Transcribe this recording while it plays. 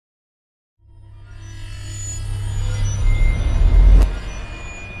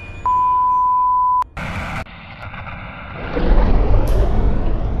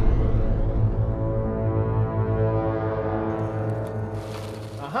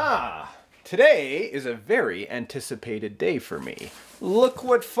Aha! Today is a very anticipated day for me. Look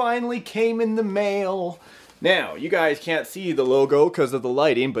what finally came in the mail. Now, you guys can't see the logo because of the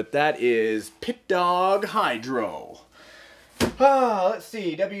lighting, but that is Pitdawg Hydro. Let's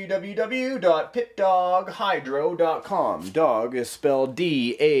see, www.pitdawghydro.com. Dog is spelled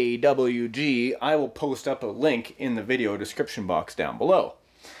D-A-W-G. I will post up a link in the video description box down below.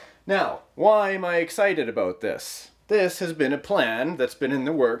 Now, why am I excited about this? This has been a plan that's been in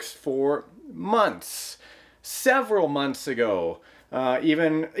the works for months. Several months ago.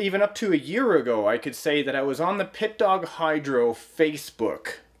 Even up to a year ago, I could say that I was on the Pitdawg Hydro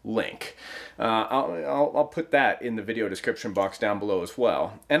Facebook link. I'll put that in the video description box down below as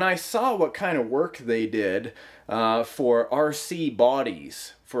well. And I saw what kind of work they did for RC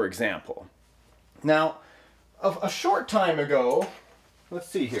bodies, for example. Now, a short time ago, let's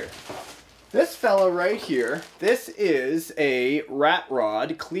see here. This fella right here, this is a rat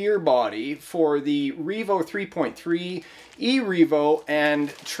rod clear body for the Revo 3.3, E-Revo, and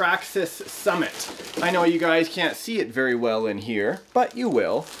Traxxas Summit. I know you guys can't see it very well in here, but you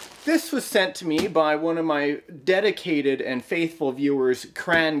will. This was sent to me by one of my dedicated and faithful viewers,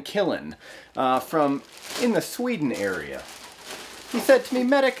 KRANKiLLEN, from in the Sweden area. He said to me,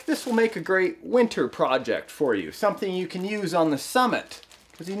 MEDiC, this will make a great winter project for you, something you can use on the summit,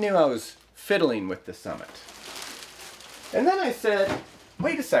 because he knew I was fiddling with the summit. And then I said,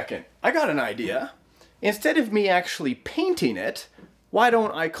 wait a second, I got an idea. Instead of me actually painting it, why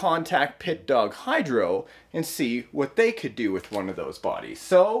don't I contact Pitdawg Hydro and see what they could do with one of those bodies?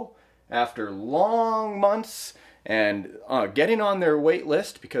 So, after long months and getting on their wait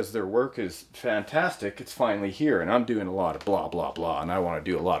list, because their work is fantastic, it's finally here, and I'm doing a lot of blah blah blah, and I want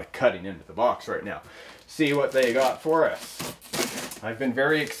to do a lot of cutting into the box right now. See what they got for us. I've been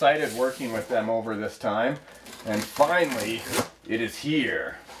very excited working with them over this time, and finally, it is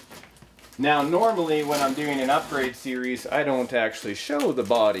here. Now, normally when I'm doing an upgrade series, I don't actually show the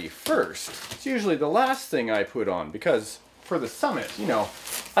body first. It's usually the last thing I put on, because for the summit, you know,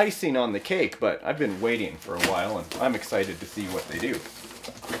 icing on the cake, but I've been waiting for a while, and I'm excited to see what they do.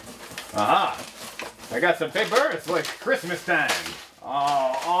 Aha! I got some paper, it's like Christmas time.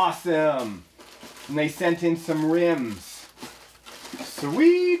 Oh, awesome! And they sent in some rims.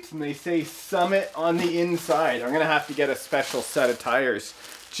 Sweet! And they say Summit on the inside. I'm gonna have to get a special set of tires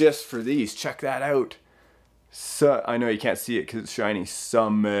just for these. Check that out. So I know you can't see it because it's shiny.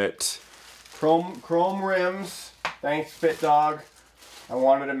 Summit. Chrome rims. Thanks, Pitdawg. I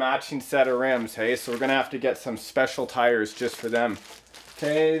wanted a matching set of rims, hey? So we're gonna have to get some special tires just for them.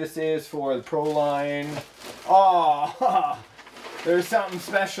 Okay, this is for the Pro line. Oh, there's something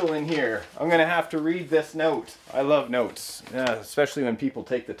special in here. I'm gonna have to read this note. I love notes, especially when people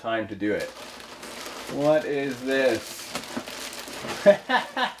take the time to do it. What is this?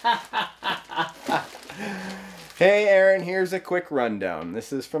 Hey Aaron, here's a quick rundown.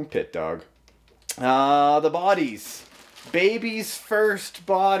 This is from Pitdawg. The bodies. Baby's first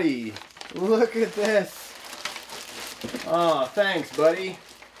body. Look at this. Oh, thanks, buddy.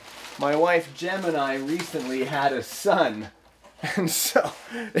 My wife Jem and I recently had a son. And so,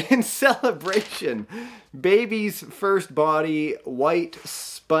 in celebration, baby's first body, white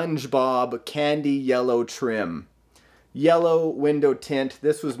SpongeBob candy yellow trim. Yellow window tint.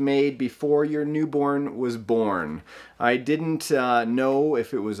 This was made before your newborn was born. I didn't know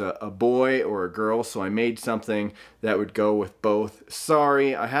if it was a boy or a girl, so I made something that would go with both.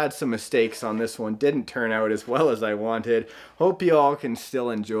 Sorry, I had some mistakes on this one. Didn't turn out as well as I wanted. Hope you all can still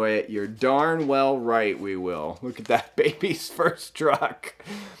enjoy it. You're darn well right we will. Look at that baby's first truck.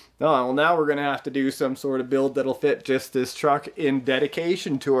 Oh, well, now we're going to have to do some sort of build that'll fit just this truck in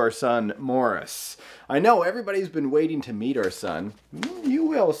dedication to our son, Morris. I know everybody's been waiting to meet our son. You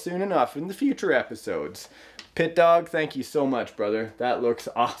will soon enough in the future episodes. Pitdawg, thank you so much, brother. That looks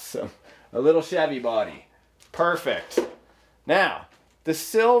awesome. A little Chevy body. Perfect. Now, the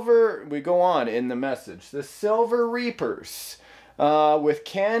silver, we go on in the message. The Silver Reapers. With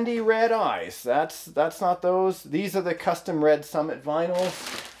candy red eyes. That's not those. These are the custom red Summit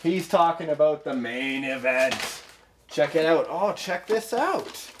vinyls. He's talking about the main event. Check it out. Oh, check this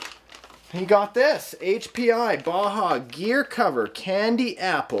out. He got this. HPI Baja gear cover candy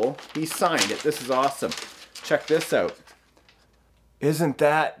apple. He signed it. This is awesome. Check this out. Isn't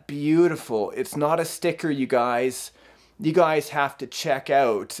that beautiful? It's not a sticker, you guys. You guys have to check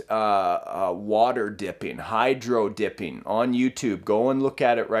out water dipping, hydro dipping on YouTube. Go and look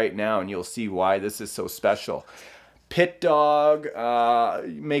at it right now and you'll see why this is so special. Pitdawg,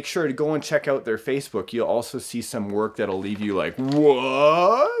 make sure to go and check out their Facebook. You'll also see some work that'll leave you like,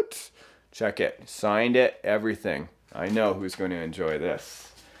 what? Check it. Signed it, everything. I know who's going to enjoy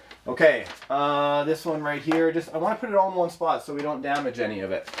this. Okay, this one right here, I want to put it all in one spot so we don't damage any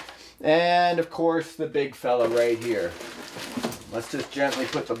of it. And of course the big fella right here. Let's just gently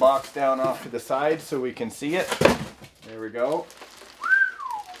put the box down off to the side so we can see it. There we go.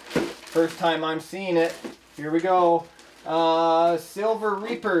 First time I'm seeing it. Here we go. Silver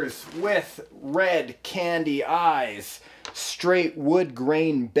Reapers with red candy eyes. Straight wood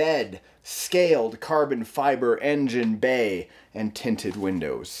grain bed. Scaled carbon fiber engine bay. And tinted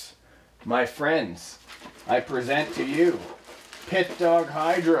windows. My friends, I present to you Pitdawg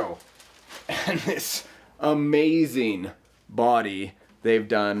Hydro. And this amazing body they've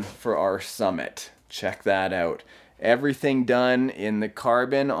done for our summit. Check that out. Everything done in the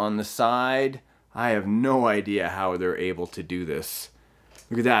carbon on the side. I have no idea how they're able to do this.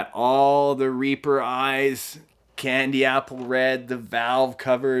 Look at that. All the Reaper eyes, candy apple red, the valve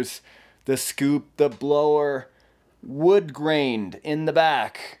covers, the scoop, the blower, wood grained in the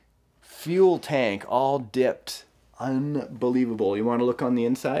back, fuel tank all dipped. Unbelievable. You want to look on the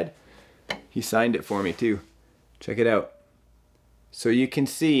inside? He signed it for me too. Check it out. So you can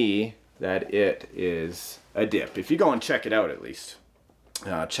see that it is a dip. If you go and check it out at least.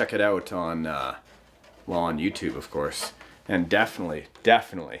 Check it out on, well, on YouTube, of course. And definitely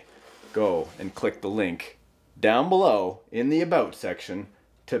go and click the link down below in the About section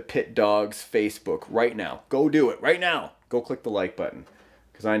to Pitdawg's Facebook right now. Go do it right now. Go click the like button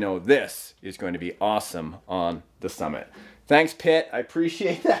because I know this is going to be awesome on the summit. Thanks, Pitt. I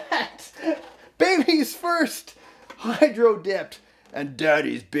appreciate that. Baby's first hydro dipped and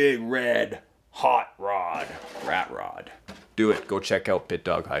Daddy's big red hot rod, rat rod. Do it. Go check out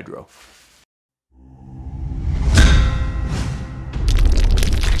Pitdawg Hydro.